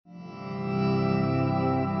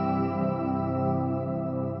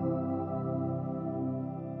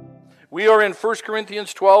We are in 1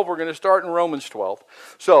 Corinthians 12. We're going to start in Romans 12.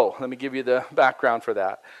 So let me give you the background for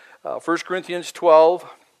that. 1 Corinthians 12,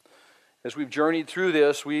 as we've journeyed through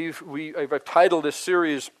this, I've titled this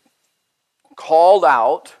series, Called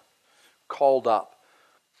Out, Called Up.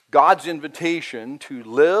 God's invitation to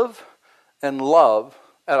live and love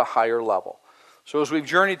at a higher level. So as we've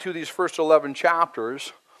journeyed through these first 11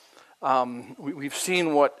 chapters, we've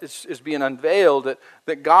seen what is being unveiled,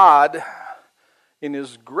 that God, in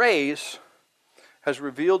His grace, has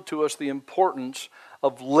revealed to us the importance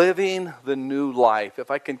of living the new life.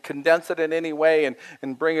 If I can condense it in any way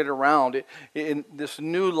and bring it around, in this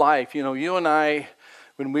new life, you and I,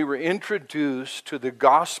 when we were introduced to the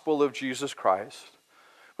gospel of Jesus Christ,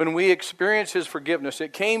 when we experienced His forgiveness,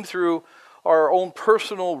 it came through our own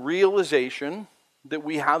personal realization that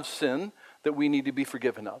we have sin that we need to be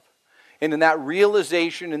forgiven of. And in that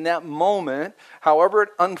realization, in that moment, however it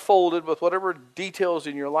unfolded with whatever details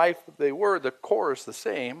in your life they were, the core is the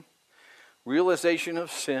same. Realization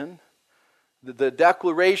of sin, the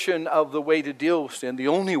declaration of the way to deal with sin, the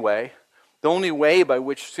only way by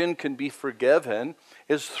which sin can be forgiven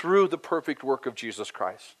is through the perfect work of Jesus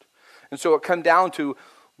Christ. And so it comes down to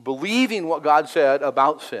believing what God said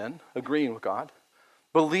about sin, agreeing with God,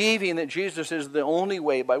 believing that Jesus is the only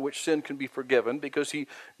way by which sin can be forgiven because He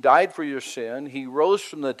died for your sin, He rose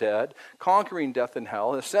from the dead, conquering death and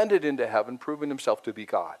hell, ascended into heaven, proving Himself to be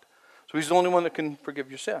God. So He's the only one that can forgive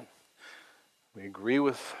your sin. We agree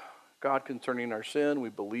with God concerning our sin. We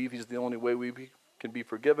believe He's the only way we can be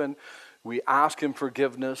forgiven. We ask Him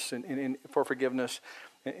forgiveness for forgiveness.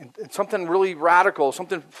 And something really radical,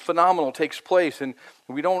 something phenomenal takes place, and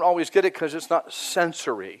we don't always get it because it's not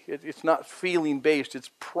sensory. It's not feeling-based.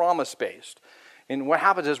 It's promise-based. And what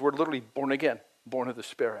happens is we're literally born again, born of the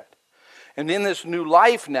Spirit. And in this new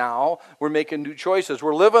life now, we're making new choices.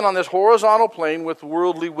 We're living on this horizontal plane with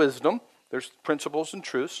worldly wisdom. There's principles and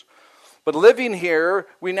truths. But living here,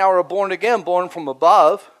 we now are born again, born from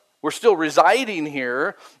above. We're still residing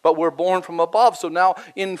here, but we're born from above. So now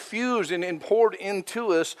infused and poured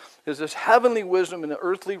into us is this heavenly wisdom in the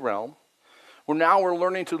earthly realm, where now we're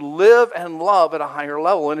learning to live and love at a higher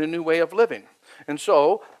level in a new way of living. And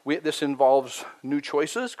so this involves new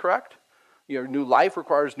choices, correct? Your new life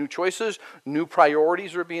requires new choices. New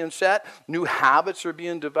priorities are being set. New habits are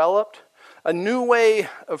being developed. A new way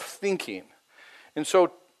of thinking. And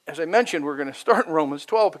so, as I mentioned, we're going to start in Romans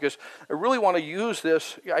 12 because I really want to use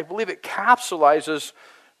this. I believe it capsulizes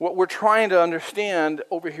what we're trying to understand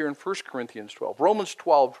over here in 1 Corinthians 12. Romans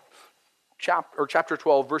 12, chapter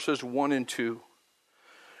 12, verses 1 and 2.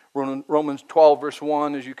 Romans 12, verse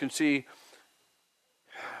 1, as you can see,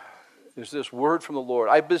 is this word from the Lord.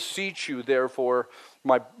 I beseech you, therefore,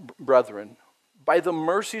 my brethren, by the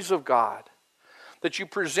mercies of God, that you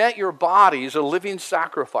present your bodies a living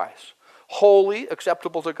sacrifice, holy,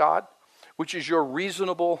 acceptable to God, which is your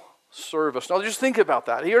reasonable service. Now just think about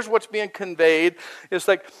that. Here's what's being conveyed. It's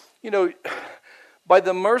like, by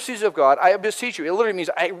the mercies of God, I beseech you. It literally means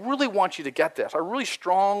I really want you to get this. I really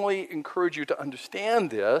strongly encourage you to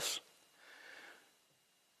understand this.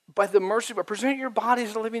 By the mercy of God, present your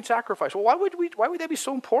bodies as a living sacrifice. Well, why would that be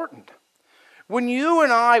so important? When you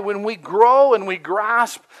and I, when we grow and we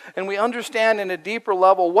grasp and we understand in a deeper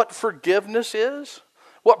level what forgiveness is,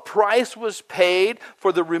 what price was paid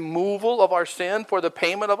for the removal of our sin, for the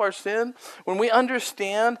payment of our sin, when we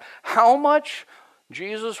understand how much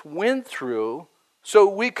Jesus went through so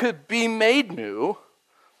we could be made new,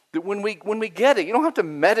 that when we get it, you don't have to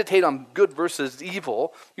meditate on good versus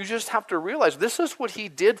evil. You just have to realize this is what He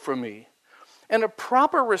did for me. And a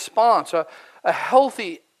proper response, a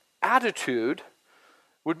healthy attitude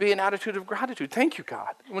would be an attitude of gratitude. Thank you,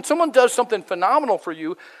 God. When someone does something phenomenal for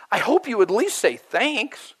you, I hope you at least say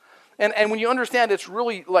thanks. And when you understand it's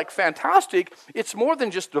really fantastic, it's more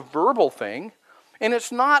than just a verbal thing. And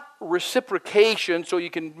it's not reciprocation so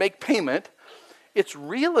you can make payment. It's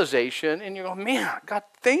realization, and you go, man, God,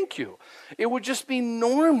 thank you. It would just be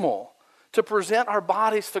normal to present our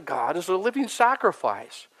bodies to God as a living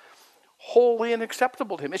sacrifice, holy and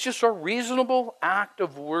acceptable to Him. It's just a reasonable act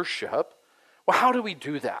of worship. Well, how do we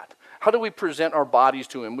do that? How do we present our bodies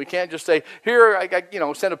to Him? We can't just say, here,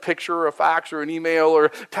 send a picture or a fax or an email or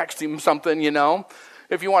text Him something,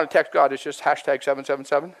 If you want to text God, it's just hashtag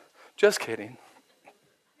 777. Just kidding.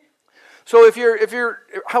 So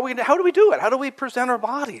how do we do it? How do we present our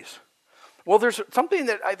bodies? Well, there's something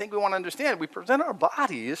that I think we want to understand. We present our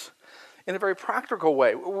bodies in a very practical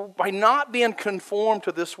way, by not being conformed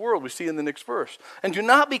to this world, we see in the next verse. And do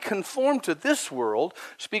not be conformed to this world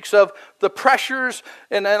speaks of the pressures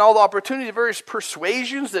and all the opportunities, various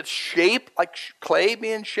persuasions that shape, like clay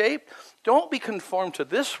being shaped. Don't be conformed to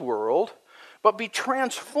this world, but be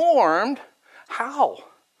transformed. How?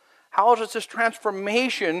 How is this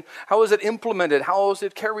transformation? How is it implemented? How is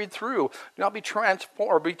it carried through? Do not be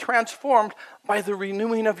transformed by the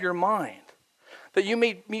renewing of your mind. That you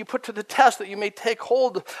may be put to the test, that you may take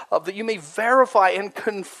hold of, that you may verify and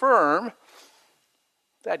confirm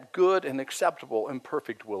that good and acceptable and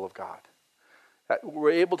perfect will of God. That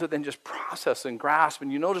we're able to then just process and grasp,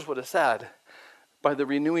 and you notice what it said, by the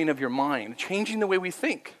renewing of your mind, changing the way we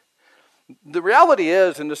think. The reality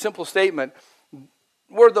is, in the simple statement,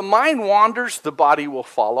 where the mind wanders, the body will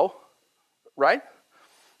follow, right?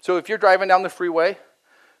 So if you're driving down the freeway,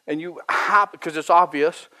 and you have, because it's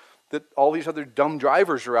obvious that all these other dumb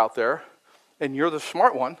drivers are out there, and you're the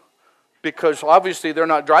smart one, because obviously they're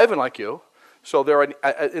not driving like you, so they're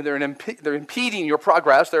impeding your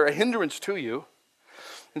progress, they're a hindrance to you,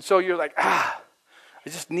 and so you're like, I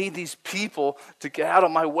just need these people to get out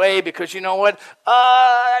of my way, because you know what,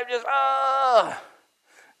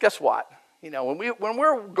 guess what? You know, when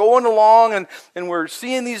we're going along and we're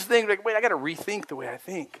seeing these things, like, wait, I got to rethink the way I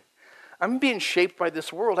think. I'm being shaped by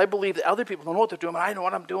this world. I believe that other people don't know what they're doing, but I know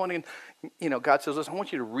what I'm doing. And, you know, God says, listen, I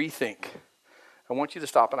want you to rethink. I want you to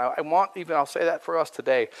stop. And I'll say that for us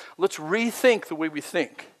today. Let's rethink the way we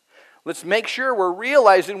think. Let's make sure we're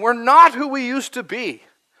realizing we're not who we used to be.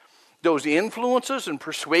 Those influences and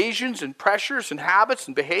persuasions and pressures and habits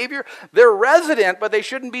and behavior, they're resident, but they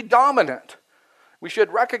shouldn't be dominant. We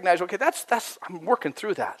should recognize, okay, I'm working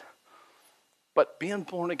through that. But being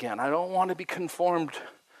born again, I don't want to be conformed,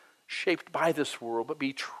 shaped by this world, but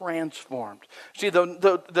be transformed. See,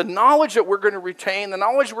 the knowledge that we're going to retain, the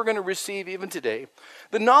knowledge we're going to receive even today,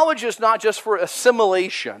 the knowledge is not just for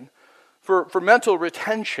assimilation, for mental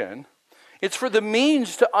retention. It's for the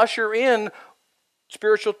means to usher in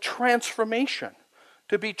spiritual transformation,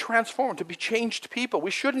 to be transformed, to be changed people.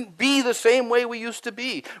 We shouldn't be the same way we used to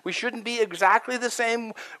be. We shouldn't be exactly the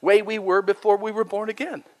same way we were before we were born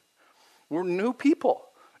again. We're new people.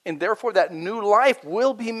 And therefore, that new life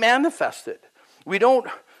will be manifested. We don't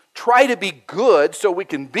try to be good so we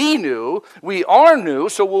can be new. We are new,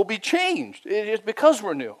 so we'll be changed. It is because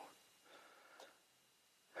we're new.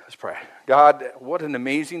 Let's pray. God, what an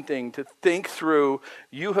amazing thing to think through.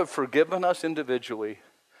 You have forgiven us individually.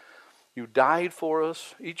 You died for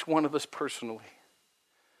us, each one of us personally.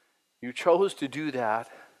 You chose to do that.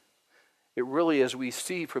 It really, as we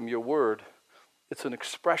see from your word, it's an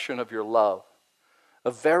expression of your love.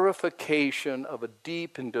 A verification of a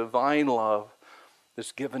deep and divine love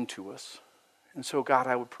that's given to us. And so, God,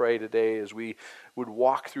 I would pray today as we would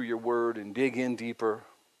walk through your word and dig in deeper,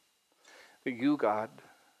 that you, God,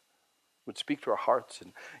 would speak to our hearts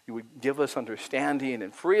and you would give us understanding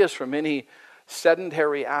and free us from any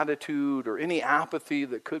sedentary attitude or any apathy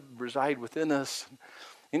that could reside within us,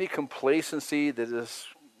 any complacency that is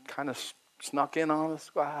kind of snuck in on us,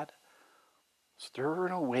 God. Stir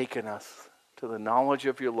and awaken us to the knowledge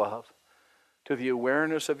of your love, to the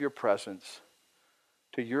awareness of your presence,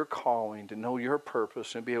 to your calling, to know your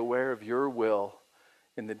purpose and be aware of your will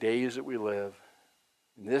in the days that we live.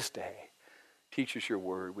 In this day, teach us your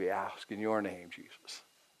word, we ask in your name, Jesus.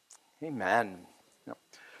 Amen.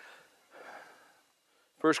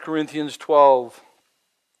 1 Corinthians 12,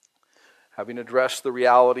 having addressed the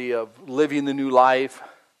reality of living the new life,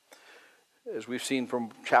 as we've seen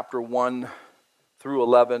from chapter 1 through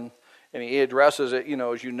 11, and he addresses it,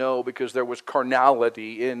 as you know, because there was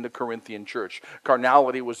carnality in the Corinthian church.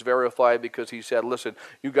 Carnality was verified because he said, listen,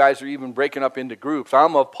 you guys are even breaking up into groups.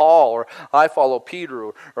 I'm of Paul, or I follow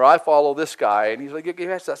Peter, or I follow this guy. And he's like,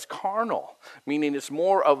 yes, that's carnal, meaning it's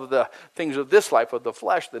more of the things of this life, of the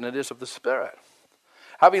flesh, than it is of the spirit.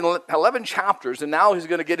 Having 11 chapters, and now he's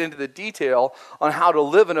going to get into the detail on how to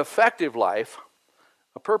live an effective life,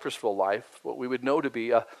 a purposeful life, what we would know to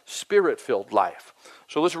be a spirit-filled life.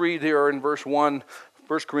 So let's read here in verse 1,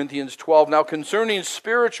 1 Corinthians 12. Now concerning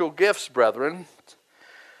spiritual gifts, brethren,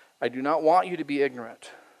 I do not want you to be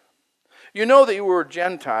ignorant. You know that you were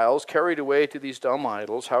Gentiles, carried away to these dumb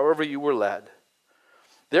idols, however you were led.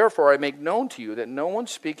 Therefore I make known to you that no one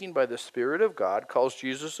speaking by the Spirit of God calls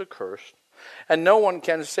Jesus accursed, and no one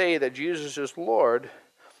can say that Jesus is Lord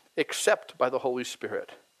except by the Holy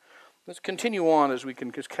Spirit. Let's continue on as we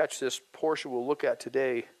can catch this portion we'll look at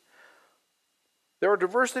today. There are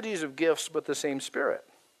diversities of gifts, but the same Spirit.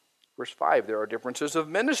 Verse 5, there are differences of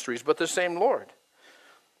ministries, but the same Lord.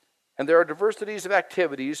 And there are diversities of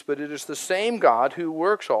activities, but it is the same God who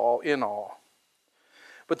works all in all.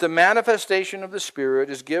 But the manifestation of the Spirit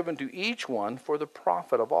is given to each one for the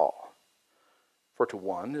profit of all. For to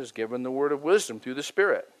one is given the word of wisdom through the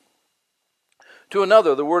Spirit. To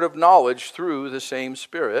another the word of knowledge through the same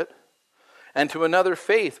Spirit. And to another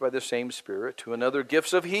faith by the same Spirit. To another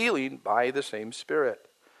gifts of healing by the same Spirit.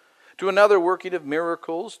 To another working of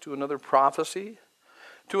miracles. To another prophecy.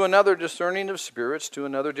 To another discerning of spirits. To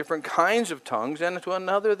another different kinds of tongues. And to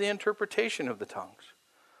another the interpretation of the tongues.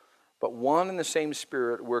 But one and the same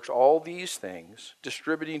Spirit works all these things,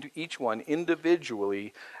 distributing to each one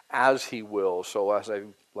individually as He wills. So as I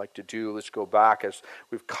like to do, let's go back. As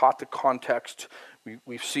we've caught the context,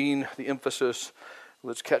 we've seen the emphasis.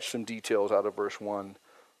 Let's catch some details out of verse 1.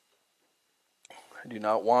 I do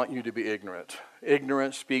not want you to be ignorant.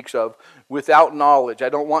 Ignorance speaks of without knowledge. I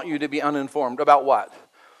don't want you to be uninformed. About what?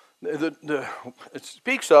 It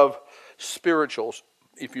speaks of spirituals.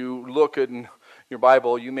 If you look in your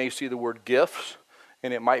Bible, you may see the word gifts,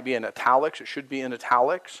 and it might be in italics. It should be in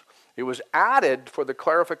italics. It was added for the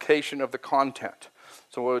clarification of the content.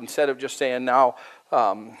 So instead of just saying now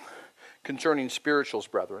concerning spirituals,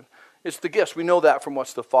 brethren, it's the gifts. We know that from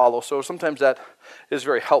what's to follow. So sometimes that is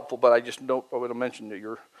very helpful, but I would have mentioned that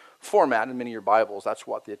your format in many of your Bibles, that's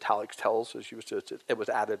what the italics tells us. It was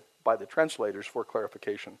added by the translators for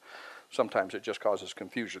clarification. Sometimes it just causes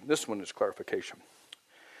confusion. This one is clarification.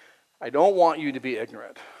 I don't want you to be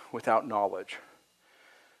ignorant without knowledge.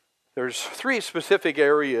 There's 3 specific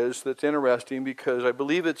areas that's interesting because I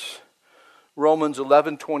believe it's Romans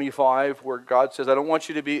 11:25 where God says, I don't want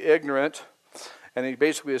you to be ignorant. And he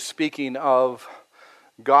basically is speaking of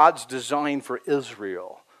God's design for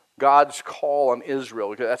Israel, God's call on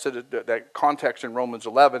Israel. That's that context in Romans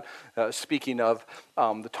 11, speaking of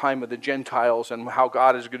the time of the Gentiles and how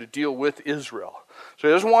God is going to deal with Israel. So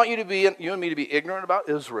he doesn't want you and me to be ignorant about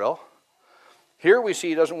Israel. Here we see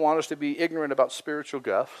he doesn't want us to be ignorant about spiritual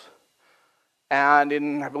gifts. And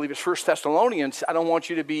in, I believe it's 1 Thessalonians, I don't want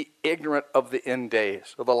you to be ignorant of the end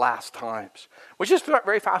days, of the last times. Which is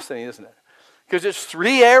very fascinating, isn't it? Because it's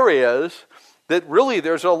 3 areas that really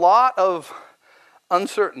there's a lot of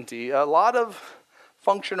uncertainty, a lot of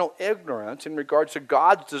functional ignorance in regards to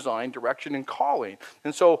God's design, direction, and calling.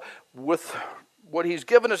 And so with what he's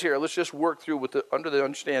given us here, let's just work through under the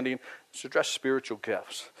understanding, let's address spiritual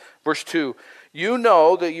gifts. Verse 2, you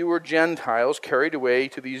know that you were Gentiles carried away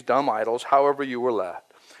to these dumb idols, however you were led.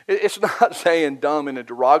 It's not saying dumb in a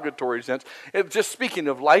derogatory sense. It's just speaking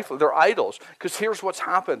of life, they're idols. Because here's what's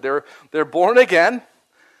happened. They're born again,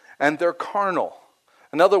 and they're carnal.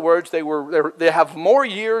 In other words, they have more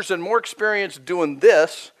years and more experience doing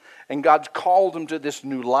this, and God's called them to this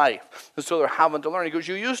new life. And so they're having to learn. He goes,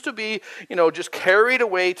 you used to be, just carried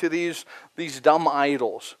away to these dumb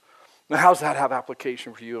idols. Now, how does that have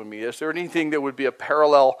application for you and me? Is there anything that would be a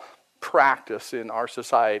parallel practice in our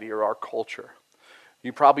society or our culture?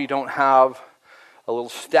 You probably don't have a little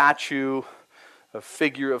statue, a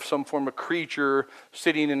figure of some form of creature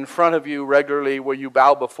sitting in front of you regularly where you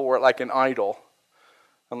bow before it like an idol.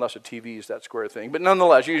 Unless a TV is that square thing. But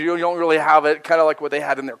nonetheless, you don't really have it kind of like what they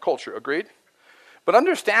had in their culture. Agreed? But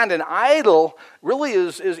understand, an idol really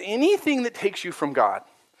is anything that takes you from God.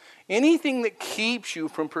 Anything that keeps you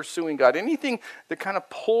from pursuing God. Anything that kind of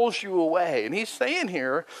pulls you away. And he's saying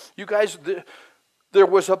here, you guys, there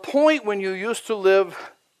was a point when you used to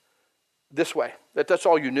live this way. That's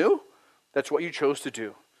all you knew. That's what you chose to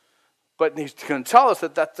do. But he's going to tell us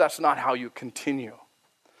that's not how you continue.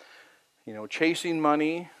 Chasing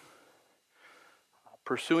money,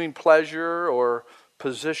 pursuing pleasure or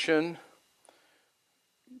position.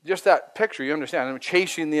 Just that picture, you understand.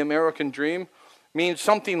 Chasing the American dream means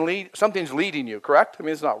something's leading you, correct? I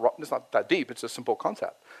mean, it's not that deep. It's a simple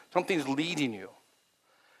concept. Something's leading you.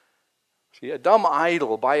 See, a dumb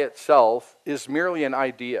idol by itself is merely an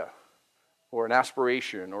idea or an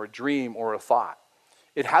aspiration or a dream or a thought.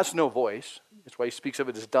 It has no voice. That's why he speaks of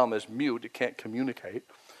it as dumb, as mute. It can't communicate.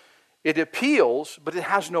 It appeals, but it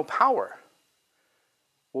has no power.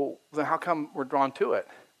 Well, then how come we're drawn to it?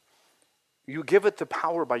 You give it the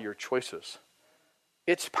power by your choices.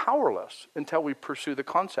 It's powerless until we pursue the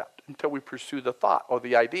concept, until we pursue the thought or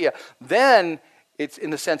the idea. Then it's,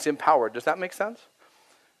 in a sense, empowered. Does that make sense?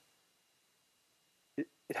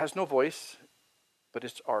 It has no voice, but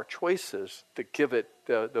it's our choices that give it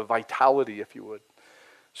the vitality, if you would.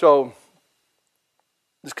 So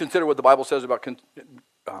let's consider what the Bible says about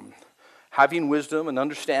having wisdom and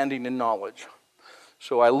understanding and knowledge.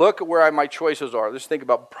 So I look at where my choices are. Let's think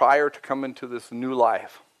about prior to coming to this new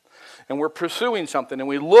life. And we're pursuing something, and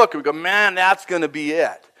we look and we go, man, that's going to be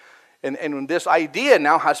it. And when this idea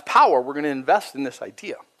now has power, we're going to invest in this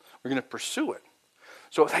idea. We're going to pursue it.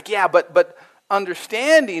 So it's like, yeah, but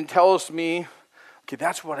understanding tells me, okay,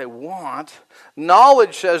 that's what I want.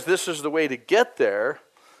 Knowledge says this is the way to get there.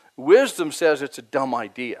 Wisdom says it's a dumb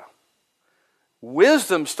idea.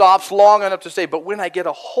 Wisdom stops long enough to say, but when I get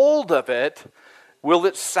a hold of it, will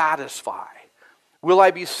it satisfy? Will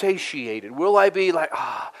I be satiated? Will I be like,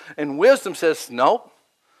 And wisdom says, no.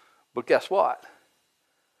 But guess what?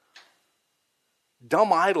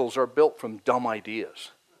 Dumb idols are built from dumb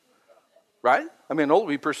ideas. Right? I mean,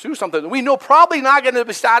 we pursue something that we know probably not going to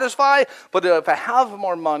be satisfied, but if I have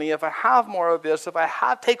more money, if I have more of this, if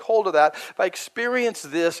I take hold of that, if I experience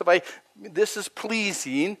this, this is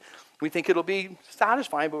pleasing, we think it'll be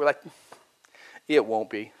satisfying, but we're like, it won't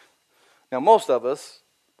be. Now, most of us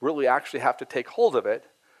really actually have to take hold of it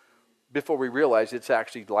before we realize it's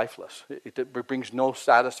actually lifeless. It brings no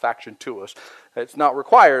satisfaction to us. It's not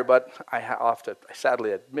required, but I have to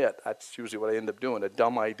sadly admit that's usually what I end up doing. A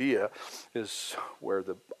dumb idea is where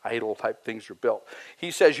the idol type things are built.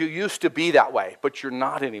 He says you used to be that way, but you're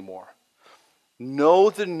not anymore. Know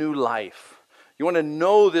the new life. You want to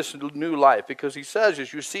know this new life because he says,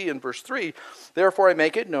 as you see in verse 3, therefore I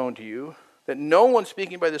make it known to you that no one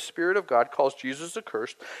speaking by the Spirit of God calls Jesus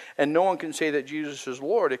accursed, and no one can say that Jesus is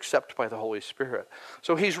Lord except by the Holy Spirit.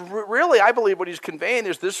 So he's really, I believe what he's conveying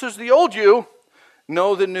is this is the old you,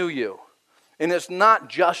 know the new you. And it's not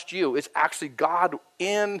just you, it's actually God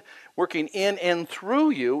working in and through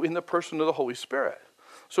you in the person of the Holy Spirit.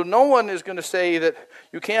 So no one is going to say that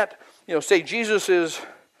you can't, say Jesus is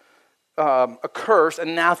accursed,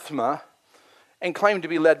 anathema, and claim to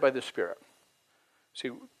be led by the Spirit. See,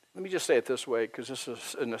 let me just say it this way, because this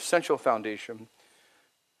is an essential foundation.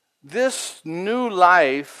 This new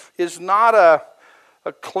life is not a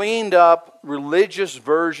cleaned up religious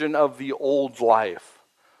version of the old life.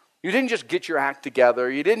 You didn't just get your act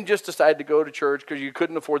together. You didn't just decide to go to church because you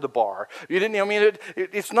couldn't afford the bar. You didn't.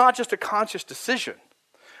 It's not just a conscious decision.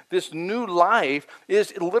 This new life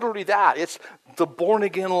is literally that. It's the born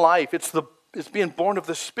again life. It's being born of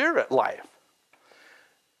the Spirit life.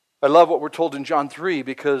 I love what we're told in John 3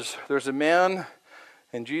 because there's a man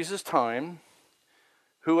in Jesus' time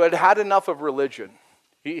who had had enough of religion.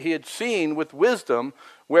 He had seen with wisdom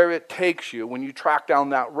where it takes you when you track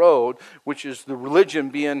down that road, which is the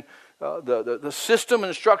religion being the system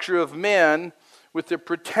and structure of men with the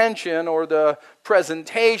pretension or the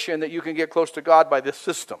presentation that you can get close to God by this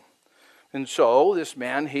system. And so this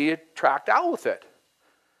man, he had tracked out with it.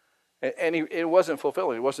 And it wasn't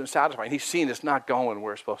fulfilling. It wasn't satisfying. He's seen it's not going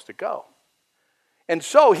where it's supposed to go. And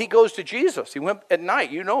so he goes to Jesus. He went at night.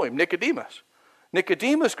 You know him, Nicodemus.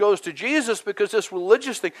 Nicodemus goes to Jesus because this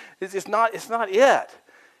religious thing, it's not it.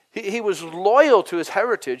 He was loyal to his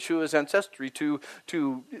heritage, to his ancestry, to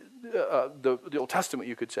the Old Testament,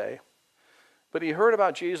 you could say. But he heard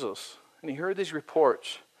about Jesus, and he heard these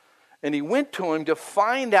reports. And he went to him to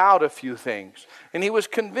find out a few things. And he was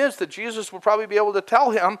convinced that Jesus would probably be able to tell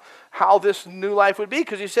him how this new life would be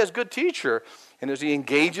because he says, good teacher. And as he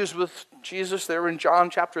engages with Jesus there in John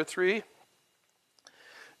chapter 3,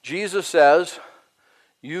 Jesus says,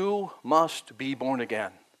 you must be born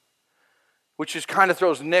again. Which just kind of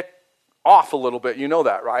throws Nick off a little bit. You know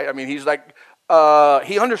that, right? I mean, he's like,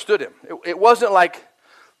 he understood him. It wasn't like,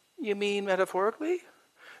 you mean metaphorically?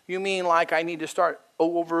 You mean like I need to start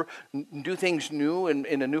over, do things new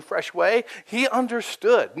in a new, fresh way? He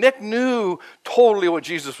understood. Nick knew totally what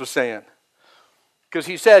Jesus was saying. Because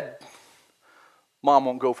he said, Mom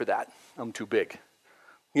won't go for that. I'm too big.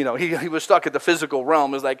 He was stuck at the physical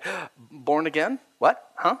realm. It was like, born again? What?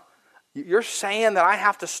 Huh? You're saying that I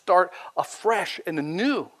have to start afresh and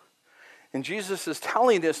anew. And Jesus is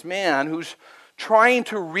telling this man who's trying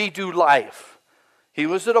to redo life. He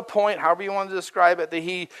was at a point, however you want to describe it, that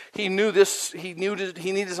he knew this, he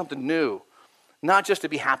needed something new. Not just to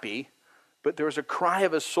be happy, but there was a cry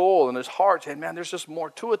of his soul and his heart saying, man, there's just more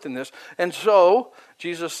to it than this. And so,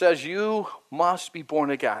 Jesus says, you must be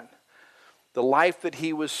born again. The life that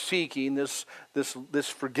he was seeking, this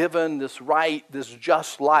forgiven, this right, this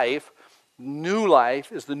just life, new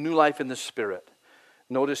life, is the new life in the Spirit.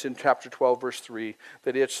 Notice in chapter 12, verse 3,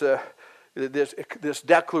 that it's this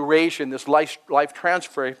declaration, this life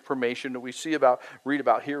transformation that we read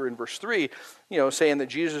about here in verse 3, saying that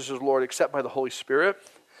Jesus is Lord except by the Holy Spirit.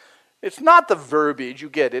 It's not the verbiage, you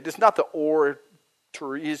get it. It's not the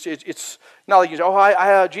oratory. It's not like you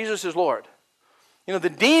say, Jesus is Lord. The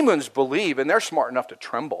demons believe, and they're smart enough to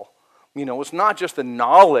tremble. It's not just the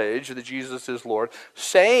knowledge that Jesus is Lord.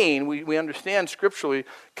 Saying, we understand scripturally,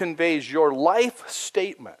 conveys your life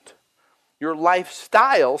statement. Your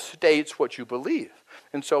lifestyle states what you believe.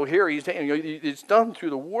 And so here he's saying, it's done through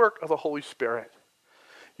the work of the Holy Spirit.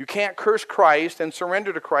 You can't curse Christ and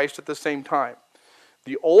surrender to Christ at the same time.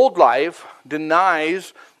 The old life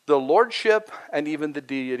denies the lordship and even the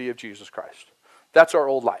deity of Jesus Christ. That's our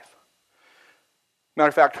old life. Matter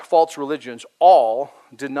of fact, false religions all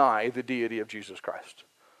deny the deity of Jesus Christ.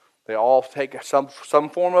 They all take some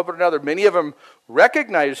form of it or another. Many of them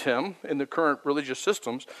recognize him in the current religious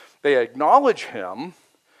systems. They acknowledge him,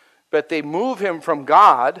 but they move him from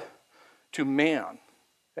God to man.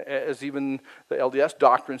 As even the LDS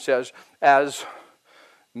doctrine says, as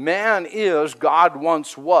man is, God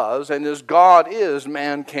once was, and as God is,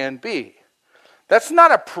 man can be. That's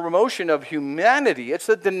not a promotion of humanity. It's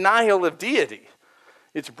a denial of deity.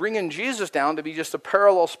 It's bringing Jesus down to be just a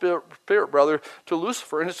parallel spirit brother to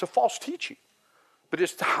Lucifer, and it's a false teaching. But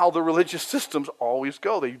it's how the religious systems always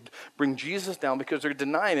go. They bring Jesus down because they're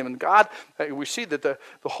denying him. And God, we see that the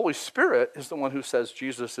Holy Spirit is the one who says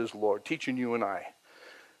Jesus is Lord, teaching you and I.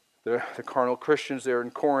 The carnal Christians there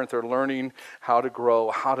in Corinth are learning how to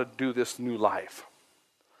grow, how to do this new life.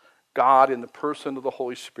 God, in the person of the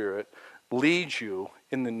Holy Spirit, leads you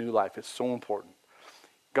in the new life. It's so important.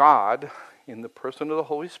 God, in the person of the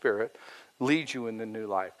Holy Spirit, leads you in the new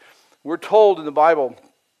life. We're told in the Bible,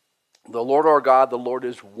 the Lord our God, the Lord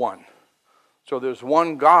is one. So there's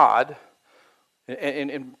one God,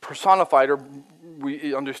 and personified, or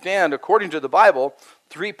we understand, according to the Bible,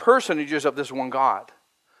 three personages of this one God.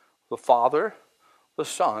 The Father, the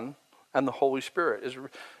Son, and the Holy Spirit is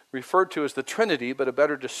referred to as the Trinity, but a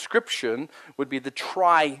better description would be the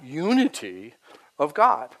triunity of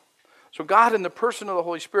God. So God, in the person of the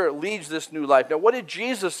Holy Spirit, leads this new life. Now, what did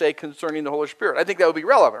Jesus say concerning the Holy Spirit? I think that would be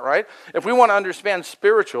relevant, right? If we want to understand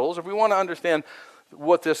spirituals, if we want to understand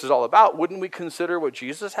what this is all about, wouldn't we consider what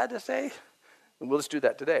Jesus had to say? Well, let's do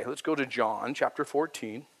that today. Let's go to John chapter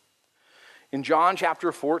 14. In John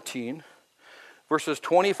chapter 14, verses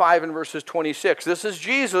 25 and verses 26, this is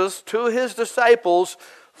Jesus to his disciples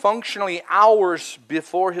functionally hours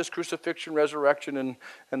before his crucifixion, resurrection,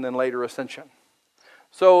 and then later ascension.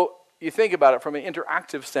 So you think about it from an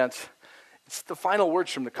interactive sense, it's the final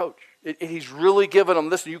words from the coach. He's really giving them,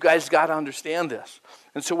 listen, you guys got to understand this.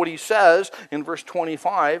 And so what he says in verse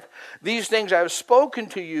 25, these things I have spoken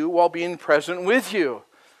to you while being present with you.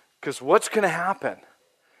 Because what's going to happen?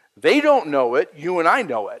 They don't know it. You and I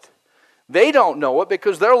know it. They don't know it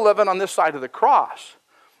because they're living on this side of the cross.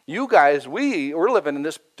 You guys, we're living in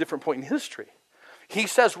this different point in history. He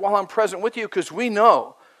says, while I'm present with you, because we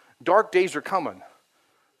know dark days are coming.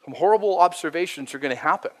 Some horrible observations are going to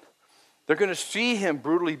happen. They're going to see him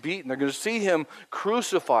brutally beaten. They're going to see him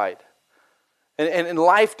crucified. And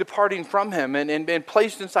life departing from him and being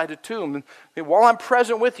placed inside a tomb. And while I'm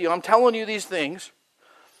present with you, I'm telling you these things.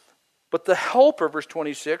 But the Helper, verse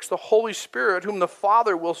 26, the Holy Spirit, whom the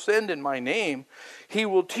Father will send in my name, he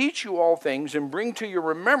will teach you all things and bring to your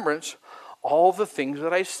remembrance all the things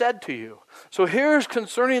that I said to you. So here's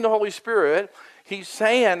concerning the Holy Spirit, he's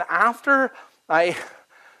saying, after I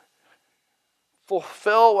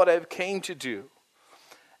fulfill what I've came to do,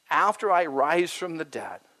 after I rise from the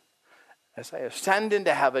dead, as I ascend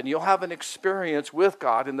into heaven, you'll have an experience with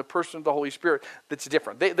God in the person of the Holy Spirit that's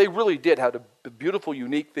different. They really did have a beautiful,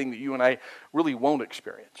 unique thing that you and I really won't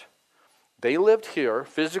experience. They lived here,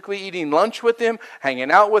 physically eating lunch with him, hanging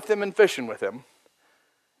out with him, and fishing with him.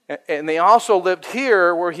 And they also lived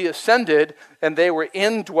here where he ascended, and they were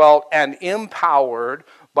indwelt and empowered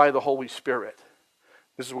by the Holy Spirit.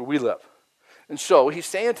 This is where we live. And so he's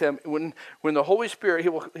saying to him, when the Holy Spirit,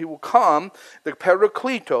 he will come, the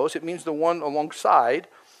Parakletos, it means the one alongside.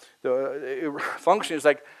 The function is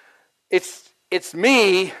like, it's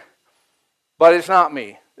me, but it's not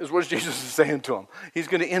me, is what Jesus is saying to him. He's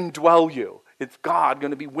going to indwell you. It's God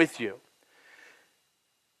going to be with you.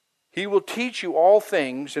 He will teach you all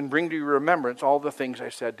things and bring to your remembrance all the things I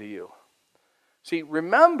said to you. See,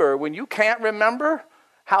 remember, when you can't remember,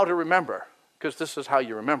 how to remember, because this is how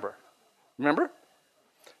you remember. Remember?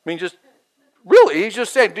 I mean, just, really, he's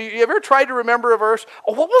just saying, do you ever try to remember a verse?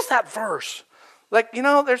 Oh, what was that verse? Like,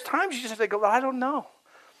 there's times you just go, well, I don't know.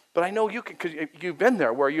 But I know you can, because you've been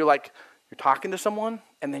there where you're talking to someone,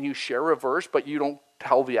 and then you share a verse, but you don't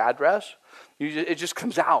tell the address. It just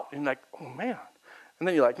comes out, and you're like, oh, man. And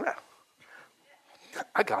then you're like, man,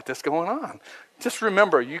 I got this going on. Just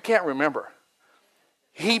remember, you can't remember.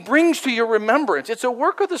 He brings to your remembrance. It's a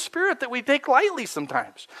work of the Spirit that we take lightly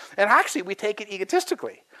sometimes. And actually, we take it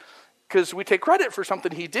egotistically. Because we take credit for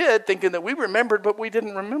something he did, thinking that we remembered, but we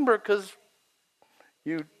didn't remember because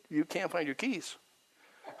you can't find your keys.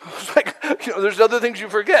 It's like, there's other things you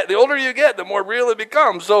forget. The older you get, the more real it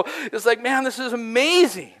becomes. So it's like, man, this is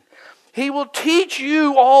amazing. He will teach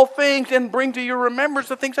you all things and bring to your remembrance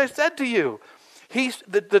the things I said to you.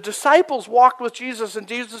 The disciples walked with Jesus, and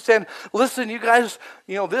Jesus said, listen, you guys,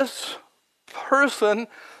 this person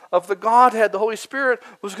of the Godhead, the Holy Spirit,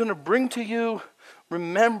 was going to bring to you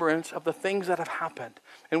remembrance of the things that have happened.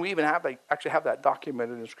 And we even actually have that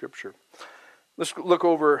documented in Scripture. Let's look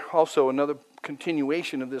over also another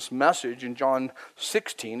continuation of this message in John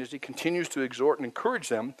 16 as he continues to exhort and encourage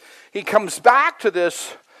them. He comes back to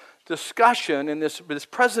this discussion and this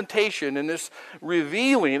presentation and this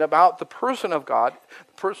revealing about the person of God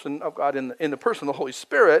in the person of the Holy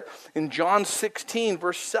Spirit in John 16,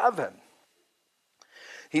 verse 7.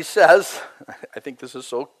 He says, I think this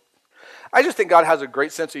is I just think God has a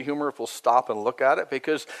great sense of humor if we'll stop and look at it,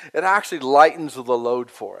 because it actually lightens the load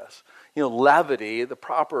for us. Levity, the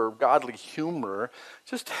proper godly humor,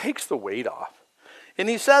 just takes the weight off. And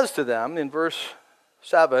he says to them in verse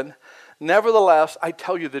 7, nevertheless, I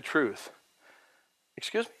tell you the truth.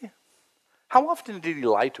 Excuse me? How often did he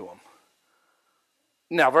lie to them?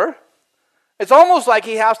 Never. It's almost like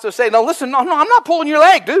he has to say, no, listen, no, I'm not pulling your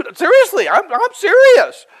leg, dude. Seriously, I'm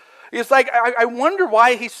serious. It's like, I wonder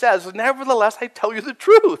why he says, nevertheless, I tell you the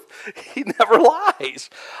truth. He never lies.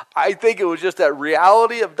 I think it was just that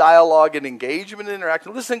reality of dialogue and engagement and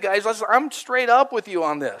interaction. Listen, guys, I'm straight up with you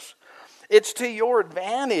on this. It's to your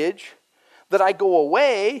advantage that I go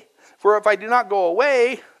away, for if I do not go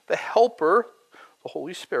away, the Helper, the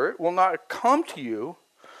Holy Spirit, will not come to you.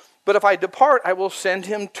 But if I depart, I will send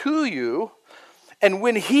him to you. And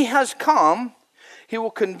when he has come, he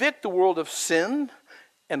will convict the world of sin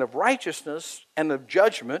and of righteousness and of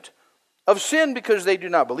judgment. Of sin, because they do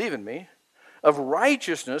not believe in me. Of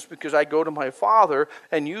righteousness, because I go to my Father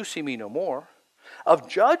and you see me no more. Of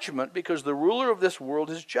judgment, because the ruler of this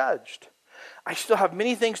world is judged. I still have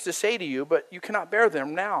many things to say to you, but you cannot bear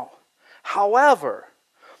them now. However,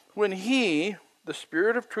 when he, the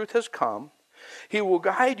Spirit of truth, has come, he will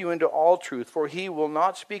guide you into all truth, for he will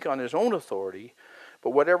not speak on his own authority,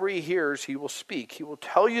 but whatever he hears, he will speak. He will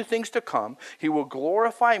tell you things to come. He will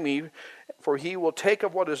glorify me, for he will take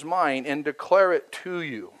of what is mine and declare it to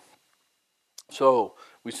you. So,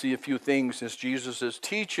 we see a few things as Jesus is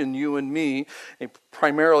teaching you and me. And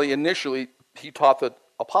primarily, initially, he taught the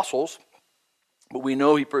apostles, but we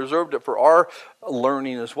know he preserved it for our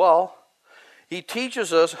learning as well. He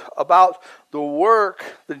teaches us about the work,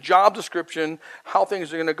 the job description, how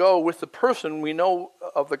things are going to go with the person we know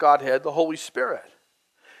of the Godhead, the Holy Spirit.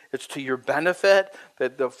 It's to your benefit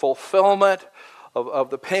that the fulfillment of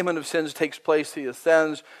the payment of sins takes place. He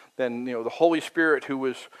ascends. Then, the Holy Spirit,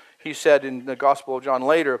 he said in the Gospel of John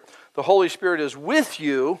later, the Holy Spirit is with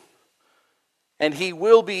you and he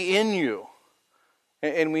will be in you.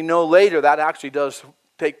 And we know later that actually does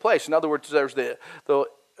take place. In other words, there's the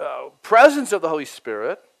presence of the Holy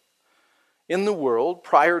Spirit in the world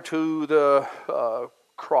prior to the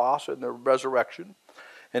cross and the resurrection.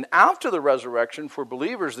 And after the resurrection, for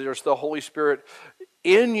believers, there's the Holy Spirit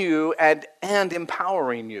in you and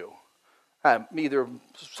empowering you. Either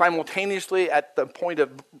simultaneously at the point of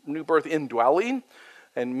new birth indwelling,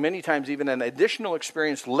 and many times even an additional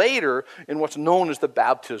experience later in what's known as the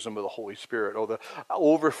baptism of the Holy Spirit, or the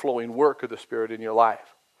overflowing work of the Spirit in your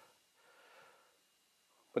life.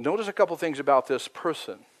 But notice a couple things about this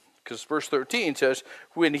person. Because verse 13 says,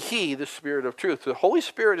 when he, the Spirit of truth, the Holy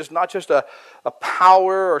Spirit is not just a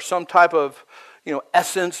power or some type of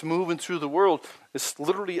essence moving through the world. It's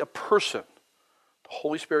literally a person. The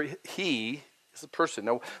Holy Spirit, he is a person.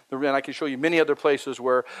 Now, and I can show you many other places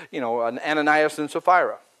where, an Ananias and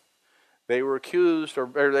Sapphira, they were accused or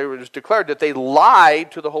they were just declared that they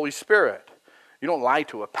lied to the Holy Spirit. You don't lie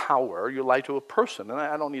to a power, you lie to a person. And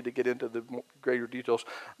I don't need to get into the greater details.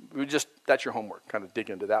 That's your homework, kind of dig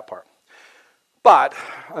into that part. But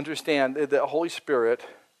understand that the Holy Spirit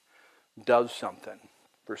does something.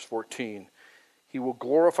 Verse 14, he will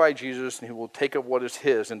glorify Jesus and he will take of what is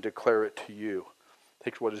his and declare it to you.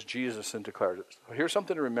 Takes what is Jesus and declares it. So here's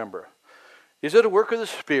something to remember. Is it a work of the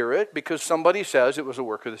Spirit because somebody says it was a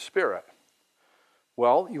work of the Spirit?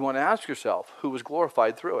 Well, you want to ask yourself, who was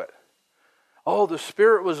glorified through it? Oh, the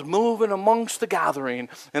Spirit was moving amongst the gathering,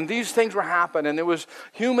 and these things were happening, and there was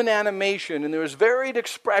human animation, and there was varied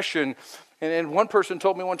expression. And one person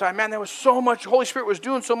told me one time, man, there was so much, the Holy Spirit was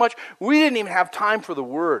doing so much, we didn't even have time for the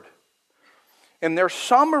Word. And their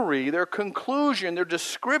summary, their conclusion, their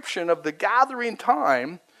description of the gathering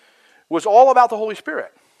time was all about the Holy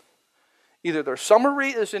Spirit. Either their summary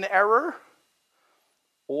is in error,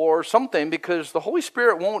 or something, because the Holy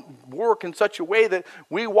Spirit won't work in such a way that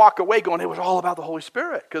we walk away going, it was all about the Holy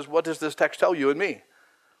Spirit. Because what does this text tell you and me?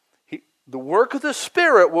 The work of the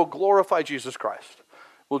Spirit will glorify Jesus Christ.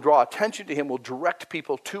 Will draw attention to him, will direct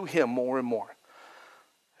people to him more and more.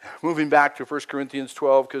 Moving back to 1 Corinthians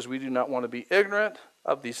 12, because we do not want to be ignorant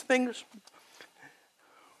of these things.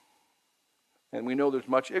 And we know there's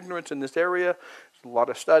much ignorance in this area. There's a lot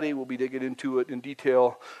of study. We'll be digging into it in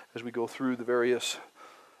detail as we go through the various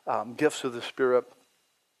gifts of the Spirit.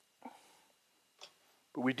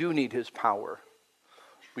 But we do need his power.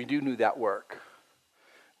 We do need that work.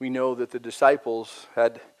 We know that the disciples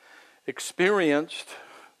had experienced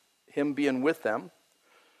him being with them.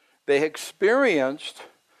 They experienced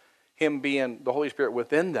him being the Holy Spirit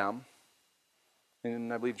within them.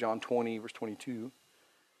 And I believe John 20, verse 22.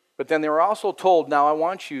 But then they were also told, now I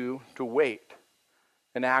want you to wait.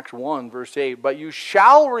 In Acts 1, verse 8, but you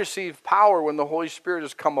shall receive power when the Holy Spirit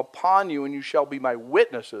has come upon you, and you shall be my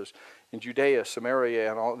witnesses in Judea,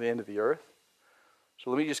 Samaria, and all the end of the earth. So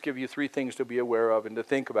let me just give you 3 things to be aware of and to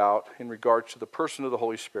think about in regards to the person of the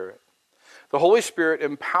Holy Spirit. The Holy Spirit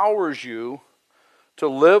empowers you to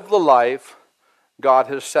live the life God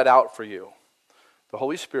has set out for you. The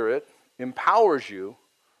Holy Spirit empowers you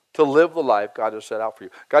to live the life God has set out for you.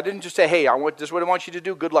 God didn't just say, hey, this is what I want you to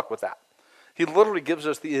do. Good luck with that. He literally gives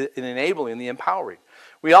us the enabling, the empowering.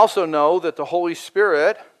 We also know that the Holy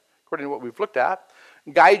Spirit, according to what we've looked at,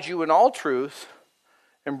 guides you in all truth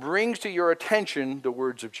and brings to your attention the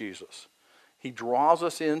words of Jesus. He draws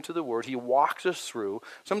us into the Word. He walks us through.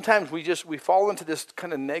 Sometimes we fall into this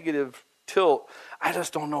kind of negative tilt. I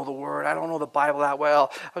just don't know the Word. I don't know the Bible that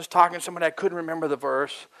well. I was talking to somebody, I couldn't remember the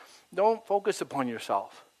verse. Don't focus upon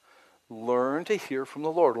yourself. Learn to hear from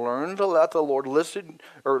the Lord. Learn to let the Lord listen,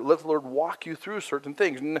 or let the Lord walk you through certain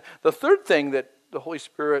things. And the third thing that the Holy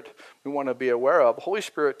Spirit we want to be aware of, the Holy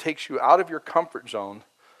Spirit takes you out of your comfort zone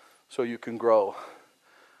so you can grow.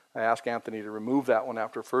 I asked Anthony to remove that one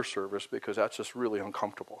after first service because that's just really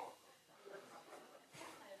uncomfortable.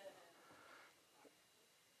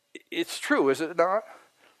 It's true, is it not?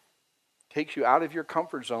 Takes you out of your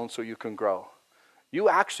comfort zone so you can grow. You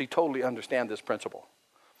actually totally understand this principle.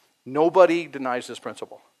 Nobody denies this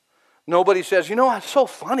principle. Nobody says, it's so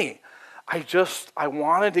funny. I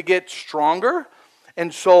wanted to get stronger,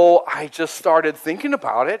 and so I just started thinking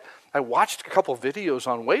about it. I watched a couple videos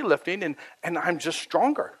on weightlifting, and I'm just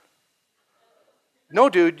stronger. No,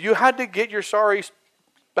 dude, you had to get your sorry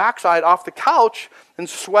backside off the couch and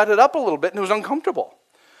sweat it up a little bit, and it was uncomfortable.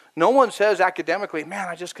 No one says academically, man,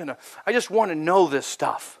 I just want to know this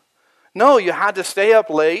stuff. No, you had to stay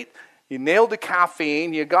up late. You nailed the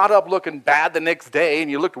caffeine, you got up looking bad the next day,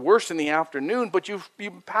 and you looked worse in the afternoon, but you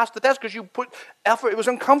passed the test because you put effort. It was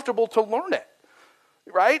uncomfortable to learn it,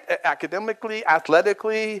 right? Academically,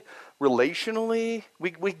 athletically, relationally,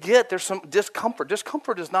 we get there's some discomfort.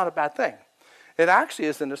 Discomfort is not a bad thing. It actually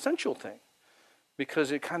is an essential thing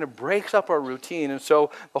because it kind of breaks up our routine. And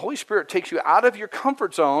so the Holy Spirit takes you out of your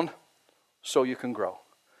comfort zone so you can grow.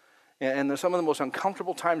 And some of the most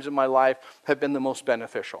uncomfortable times in my life have been the most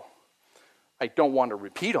beneficial. I don't want to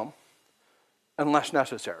repeat them unless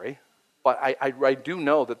necessary, but I do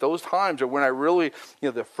know that those times are when I really,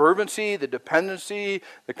 the fervency, the dependency,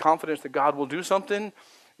 the confidence that God will do something,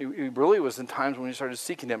 it really was in times when we started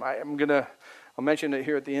seeking Him. I'll mention it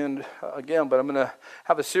here at the end again, but I'm going to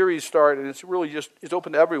have a series start, and it's really it's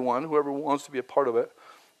open to everyone, whoever wants to be a part of it.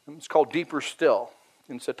 And it's called Deeper Still.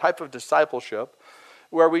 And it's a type of discipleship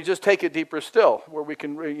where we just take it deeper still, where we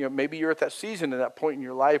can, maybe you're at that season, at that point in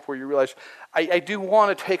your life where you realize, I do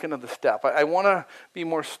want to take another step. I want to be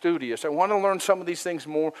more studious. I want to learn some of these things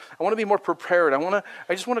more. I want to be more prepared. I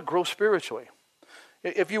just want to grow spiritually.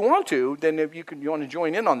 If you want to, then if you want to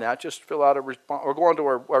join in on that, just fill out a response, or go onto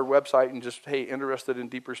our website and just, hey, interested in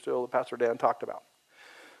Deeper Still, that Pastor Dan talked about.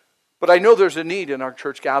 But I know there's a need in our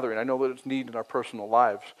church gathering. I know that there's a need in our personal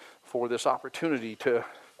lives for this opportunity to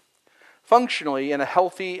functionally, in a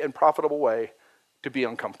healthy and profitable way, to be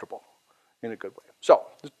uncomfortable in a good way. So,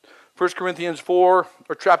 1 Corinthians 4,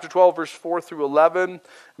 or chapter 12, verse 4 through 11. I'm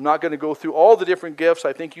not going to go through all the different gifts.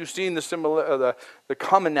 I think you've seen the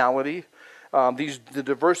commonality, the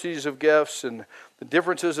diversities of gifts and the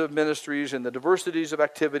differences of ministries and the diversities of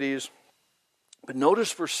activities. But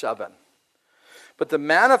notice verse 7. But the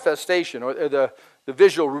manifestation, or the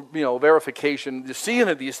visual, verification, the seeing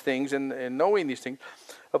of these things and knowing these things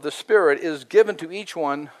of the Spirit is given to each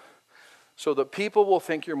one so that people will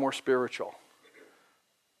think you're more spiritual.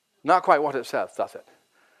 Not quite what it says, does it?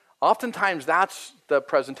 Oftentimes that's the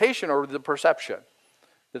presentation or the perception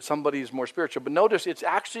that somebody is more spiritual. But notice it's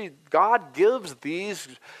actually God gives these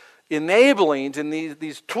enablings and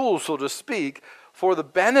these tools, so to speak, for the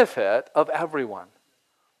benefit of everyone.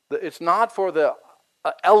 It's not for the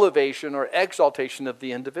elevation or exaltation of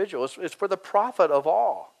the individual. It's for the profit of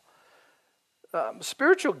all.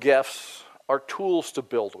 Spiritual gifts are tools to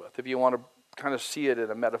build with, if you want to kind of see it in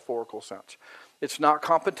a metaphorical sense. It's not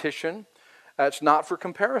competition. It's not for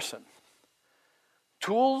comparison.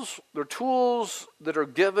 They're tools that are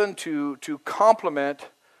given to complement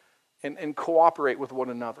and cooperate with one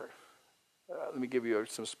another. Let me give you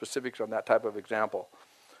some specifics on that type of example.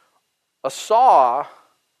 A saw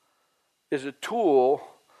is a tool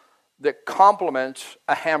that complements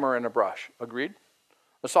a hammer and a brush. Agreed?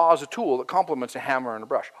 A saw is a tool that complements a hammer and a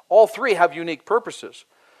brush. All three have unique purposes.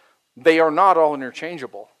 They are not all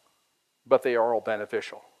interchangeable, but they are all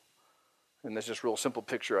beneficial. And this is a real simple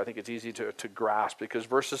picture. I think it's easy to grasp because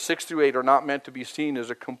verses 6 through 8 are not meant to be seen as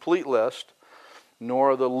a complete list,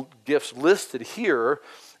 nor are the gifts listed here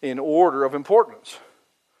in order of importance.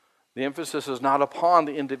 The emphasis is not upon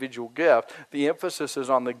the individual gift. The emphasis is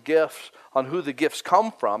on the gifts, on who the gifts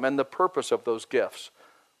come from and the purpose of those gifts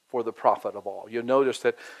for the profit of all. You'll notice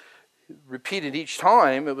that repeated each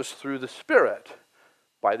time, it was through the Spirit,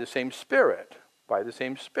 by the same Spirit, by the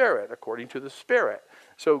same Spirit, according to the Spirit.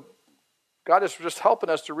 So God is just helping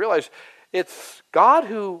us to realize it's God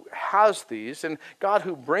who has these and God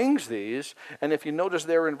who brings these. And if you notice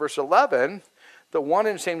there in verse 11, the one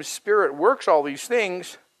and same Spirit works all these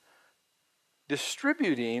things,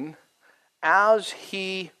 distributing as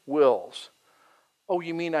He wills. Oh,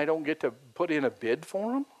 you mean I don't get to put in a bid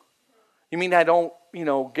for them? You mean I don't,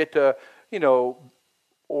 get to,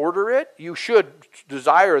 order it? You should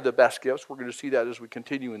desire the best gifts. We're going to see that as we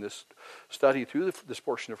continue in this study through this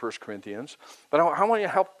portion of 1 Corinthians. But I want to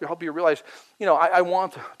help you realize, I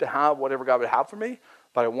want to have whatever God would have for me,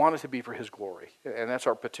 but I want it to be for His glory. And that's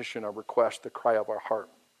our petition, our request, the cry of our heart.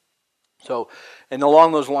 So, and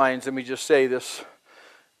along those lines, let me just say this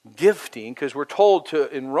gifting, because we're told to,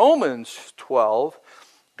 in Romans 12,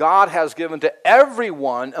 God has given to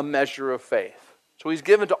everyone a measure of faith. So He's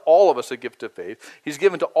given to all of us a gift of faith. He's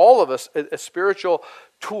given to all of us a spiritual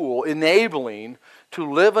tool enabling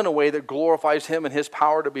to live in a way that glorifies Him and His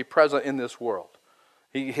power to be present in this world.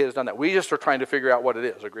 He has done that. We just are trying to figure out what it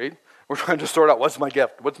is, agreed? We're trying to sort out what's my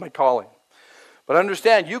gift, what's my calling. But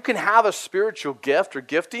understand, you can have a spiritual gift or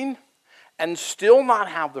gifting and still not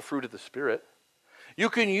have the fruit of the Spirit. You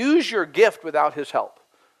can use your gift without His help.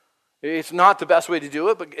 It's not the best way to do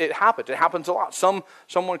it, but it happens. It happens a lot.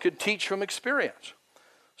 Someone could teach from experience.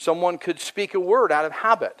 Someone could speak a word out of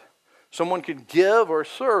habit. Someone could give or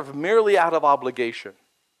serve merely out of obligation.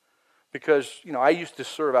 Because, I used to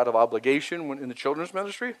serve out of obligation in the children's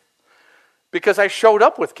ministry because I showed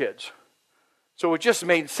up with kids. So it just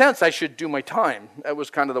made sense I should do my time. That was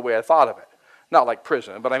kind of the way I thought of it. Not like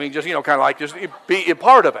prison, but I mean just, kind of like just be a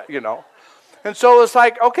part of it, And so it's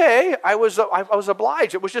like, okay, I was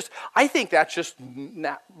obliged. It was just, I think that's just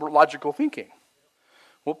logical thinking.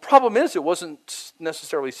 Well, problem is it wasn't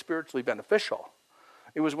necessarily spiritually beneficial.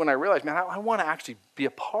 It was when I realized, man, I want to actually be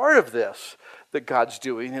a part of this that God's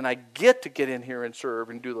doing, and I get to get in here and serve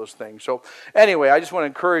and do those things. So anyway, I just want to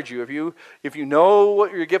encourage you, if you know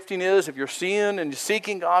what your gifting is, if you're seeing and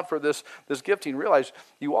seeking God for this gifting, realize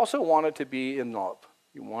you also want it to be in love.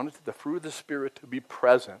 You want the fruit of the Spirit to be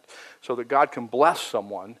present so that God can bless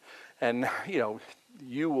someone and,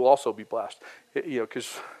 you will also be blessed.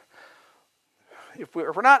 Because if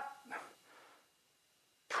we're not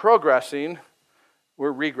progressing,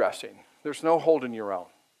 we're regressing. There's no holding your own.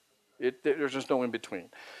 There's just no in between.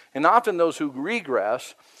 And often those who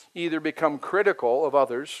regress either become critical of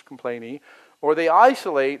others, complaining, or they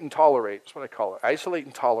isolate and tolerate. That's what I call it. Isolate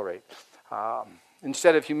and tolerate.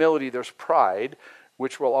 Instead of humility, there's pride,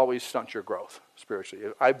 which will always stunt your growth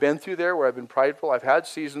spiritually. I've been through there where I've been prideful. I've had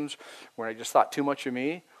seasons where I just thought too much of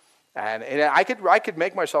me. And I could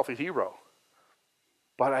make myself a hero.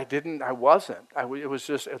 But I didn't. I wasn't. It was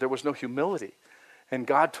just, there was no humility. And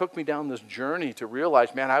God took me down this journey to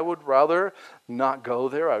realize, man, I would rather not go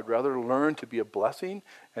there. I'd rather learn to be a blessing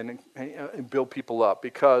and build people up.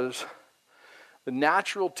 Because the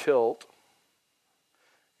natural tilt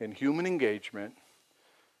in human engagement,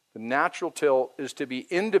 the natural tilt is to be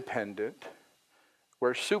independent,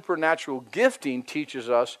 where supernatural gifting teaches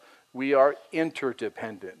us we are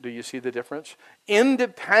interdependent. Do you see the difference?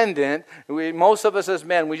 Independent, most of us as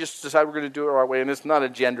men, we just decide we're going to do it our way, and it's not a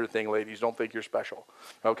gender thing, ladies. Don't think you're special,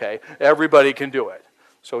 okay? Everybody can do it.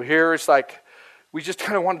 So here it's like we just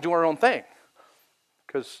kind of want to do our own thing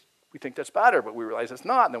because we think that's better, but we realize it's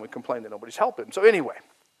not, and then we complain that nobody's helping. So anyway,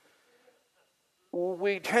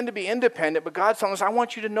 we tend to be independent, but God's telling us, I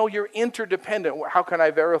want you to know you're interdependent. How can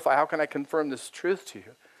I verify? How can I confirm this truth to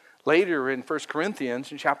you? Later in 1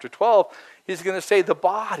 Corinthians, in chapter 12, he's going to say the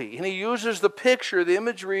body. And he uses the picture, the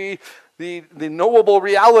imagery, the knowable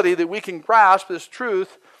reality that we can grasp, this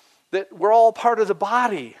truth, that we're all part of the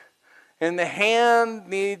body. And the hand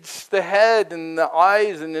needs the head and the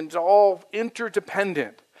eyes, and it's all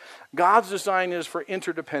interdependent. God's design is for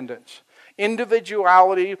interdependence.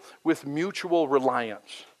 Individuality with mutual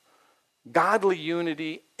reliance. Godly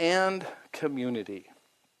unity and community.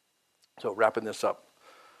 So wrapping this up.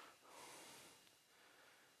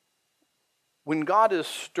 When God is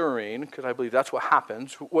stirring, because I believe that's what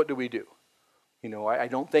happens, what do we do? I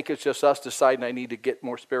don't think it's just us deciding I need to get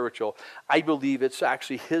more spiritual. I believe it's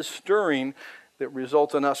actually His stirring that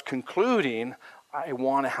results in us concluding, I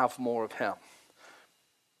want to have more of Him.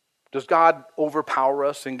 Does God overpower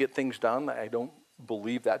us and get things done? I don't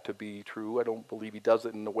believe that to be true. I don't believe He does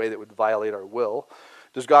it in a way that would violate our will.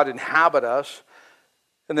 Does God inhabit us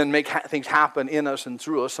and then make things happen in us and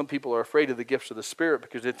through us? Some people are afraid of the gifts of the Spirit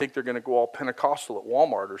because they think they're going to go all Pentecostal at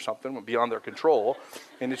Walmart or something beyond their control.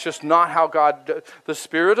 And it's just not how God... The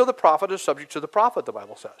spirit of the prophet is subject to the prophet, the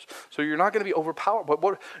Bible says. So you're not going to be overpowered.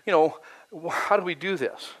 But how do we do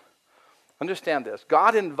this? Understand this.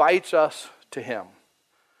 God invites us to Him.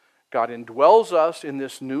 God indwells us in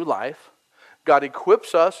this new life. God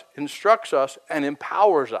equips us, instructs us, and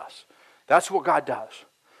empowers us. That's what God does.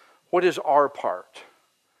 What is our part?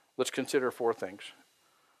 Let's consider 4 things.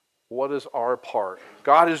 What is our part?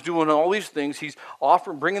 God is doing all these things. He's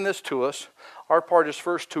bringing this to us. Our part is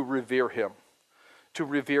first to revere Him. To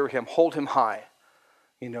revere Him. Hold Him high.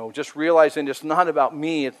 Just realizing it's not about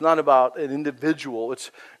me. It's not about an individual.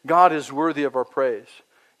 It's God is worthy of our praise.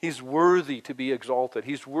 He's worthy to be exalted.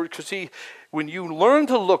 He's worthy, because when you learn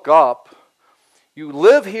to look up, you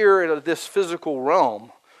live here in this physical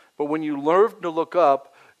realm, but when you learn to look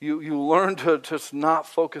up, you learn to just not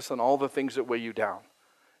focus on all the things that weigh you down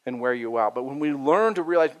and wear you out. But when we learn to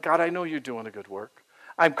realize, God, I know you're doing a good work.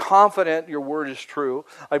 I'm confident your word is true.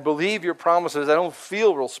 I believe your promises. I don't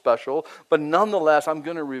feel real special, but nonetheless, I'm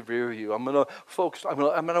going to revere you. I'm going to focus. I'm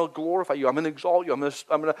going to glorify you. I'm going to exalt you. I'm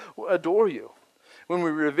going to adore you. When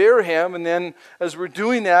we revere Him, and then as we're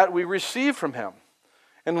doing that, we receive from Him.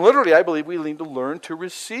 And literally, I believe we need to learn to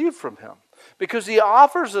receive from Him. Because He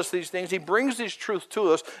offers us these things. He brings these truths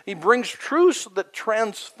to us. He brings truths that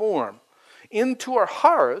transform into our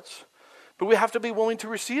hearts, but we have to be willing to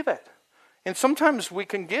receive it. And sometimes we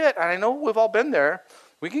can get, and I know we've all been there,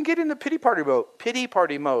 we can get into pity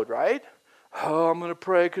party mode, right? Oh, I'm going to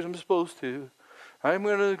pray because I'm supposed to. I'm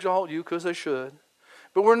going to exalt you because I should.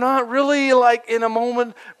 But we're not really like in a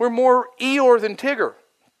moment, we're more Eeyore than Tigger.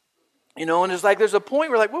 And it's like there's a point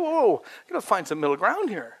where we're like, whoa, I'm going to find some middle ground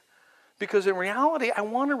here. Because in reality, I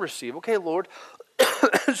want to receive. Okay, Lord.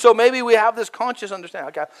 So maybe we have this conscious understanding.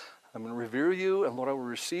 Okay, I'm going to revere you, and Lord, I will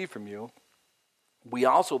receive from you. We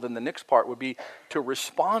also, then the next part would be to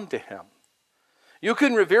respond to Him. You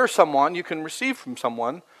can revere someone, you can receive from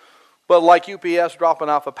someone, but like UPS dropping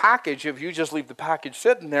off a package, if you just leave the package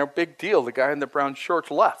sitting there, big deal. The guy in the brown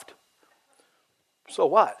shorts left. So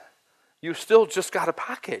what? You still just got a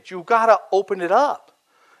package. You've got to open it up.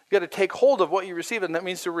 You got to take hold of what you receive, and that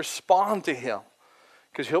means to respond to Him.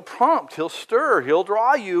 Because He'll prompt, He'll stir, He'll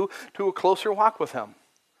draw you to a closer walk with Him.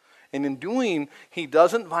 And in doing, He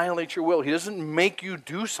doesn't violate your will. He doesn't make you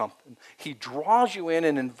do something. He draws you in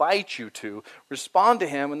and invites you to respond to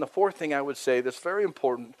Him. And the 4th thing I would say that's very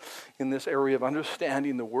important in this area of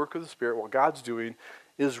understanding the work of the Spirit, what God's doing,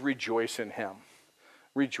 is rejoice in Him.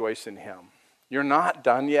 Rejoice in Him. You're not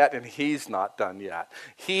done yet, and He's not done yet.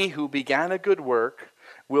 He who began a good work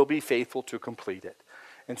will be faithful to complete it.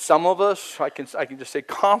 And some of us, I can just say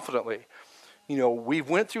confidently, we've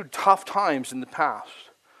went through tough times in the past.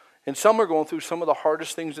 And some are going through some of the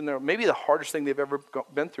hardest things maybe the hardest thing they've ever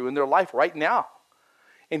been through in their life right now.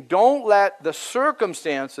 And don't let the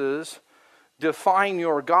circumstances define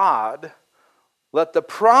your God. Let the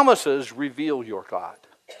promises reveal your God.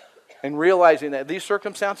 And realizing that these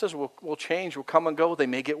circumstances will change, will come and go. They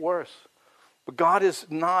may get worse. But God is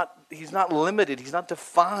not, He's not limited. He's not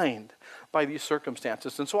defined by these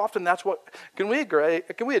circumstances. And so often that's what, can we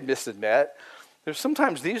admit, there's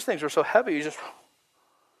sometimes these things are so heavy, you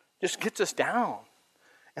just gets us down.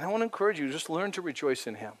 And I want to encourage you, just learn to rejoice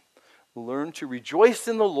in Him. Learn to rejoice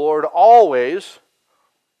in the Lord always.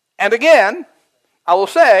 And again, I will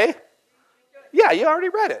say, yeah, you already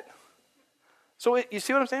read it. So you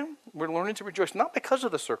see what I'm saying? We're learning to rejoice, not because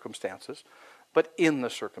of the circumstances, but in the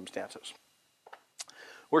circumstances.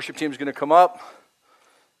 Worship team is going to come up.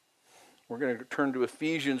 We're going to turn to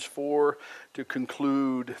Ephesians 4 to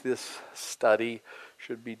conclude this study.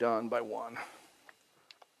 Should be done by 1.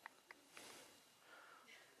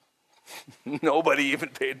 Nobody even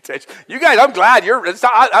paid attention. You guys, I'm glad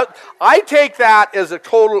I take that as a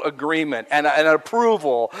total agreement and an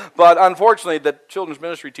approval, but unfortunately the children's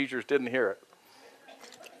ministry teachers didn't hear it.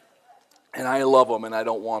 And I love them, and I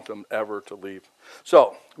don't want them ever to leave.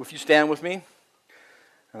 So, if you stand with me,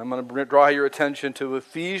 and I'm going to draw your attention to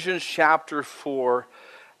Ephesians chapter 4.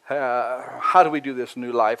 How do we do this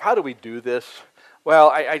new life? How do we do this? Well,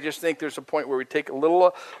 I just think there's a point where we take a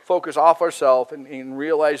little focus off ourselves and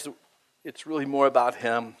realize that it's really more about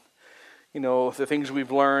Him. You know, the things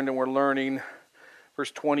we've learned and we're learning.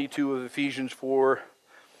 Verse 22 of Ephesians 4.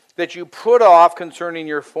 That you put off concerning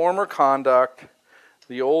your former conduct,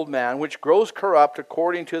 the old man, which grows corrupt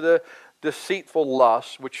according to the deceitful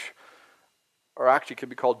lusts, which or actually could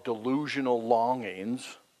be called delusional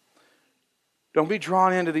longings. Don't be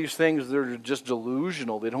drawn into these things that are just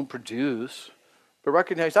delusional. They don't produce. But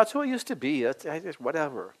recognize that's who it used to be. That's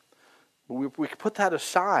whatever. We put that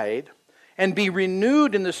aside and be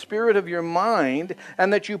renewed in the spirit of your mind,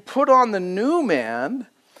 and that you put on the new man,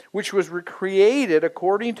 which was created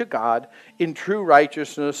according to God in true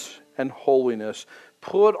righteousness and holiness.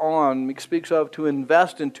 Put on, it speaks of to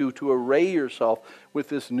invest into, to array yourself with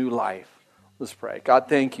this new life. Let's pray. God,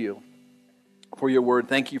 thank you for your word.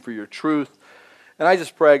 Thank you for your truth. And I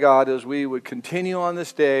just pray, God, as we would continue on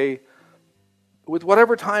this day with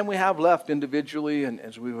whatever time we have left individually and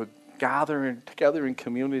as we would gather together in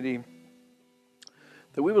community,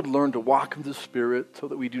 that we would learn to walk in the Spirit so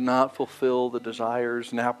that we do not fulfill the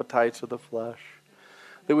desires and appetites of the flesh.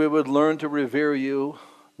 That we would learn to revere you,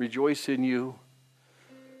 rejoice in you,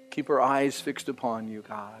 keep our eyes fixed upon you,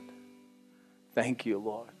 God. Thank you,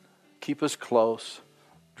 Lord. Keep us close.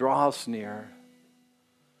 Draw us near.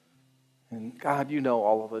 And God, you know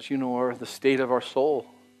all of us. You know the state of our soul.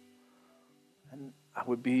 And I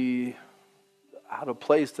would be out of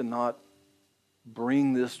place to not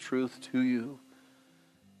bring this truth to you.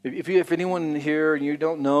 If anyone here and you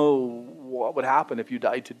don't know what would happen if you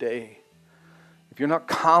died today, if you're not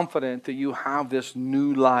confident that you have this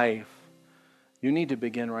new life, you need to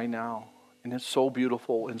begin right now. And it's so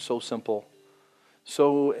beautiful and so simple,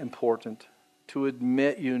 so important to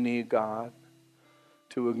admit you need God,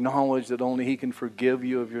 to acknowledge that only He can forgive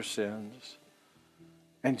you of your sins,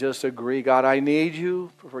 and just agree, God, I need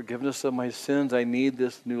you for forgiveness of my sins. I need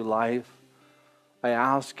this new life. I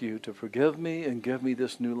ask you to forgive me and give me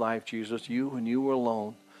this new life, Jesus. You and you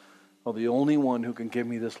alone are the only one who can give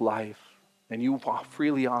me this life. And you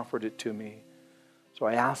freely offered it to me. So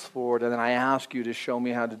I ask for it, and then I ask you to show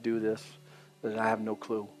me how to do this. But I have no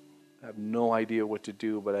clue. I have no idea what to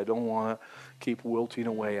do, but I don't want to keep wilting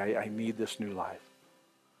away. I need this new life.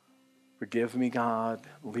 Forgive me, God.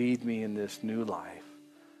 Lead me in this new life.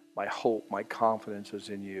 My hope, my confidence is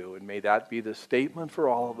in you. And may that be the statement for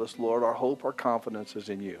all of us, Lord. Our hope, our confidence is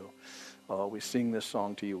in you. We sing this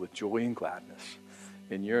song to you with joy and gladness.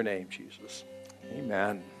 In your name, Jesus.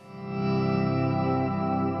 Amen.